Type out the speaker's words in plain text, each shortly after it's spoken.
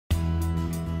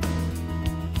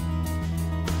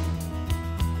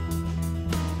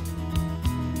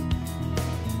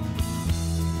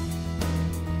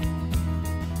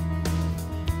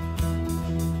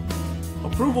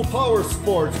Approval Power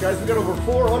Sports. Guys, we got over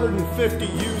 450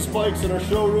 used bikes in our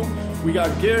showroom. We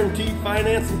got guaranteed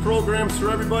financing programs for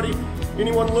everybody.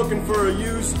 Anyone looking for a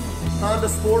used Honda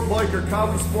sport bike or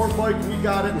Kawasaki sport bike, we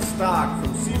got it in stock.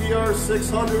 From CBR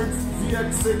 600s,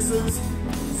 ZX6s,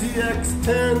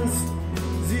 ZX10s,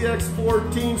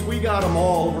 ZX14s, we got them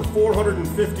all. Over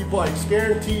 450 bikes,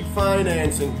 guaranteed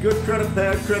financing, good credit,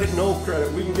 bad credit, no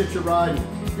credit. We can get you riding.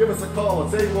 Give us a call.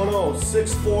 It's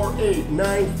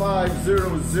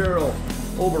 810-648-9500.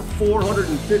 Over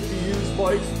 450 used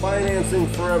bikes, financing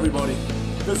for everybody.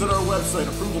 Visit our website,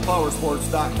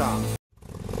 approvalpowersports.com.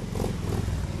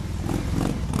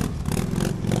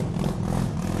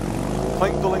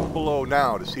 Click the link below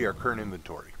now to see our current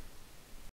inventory.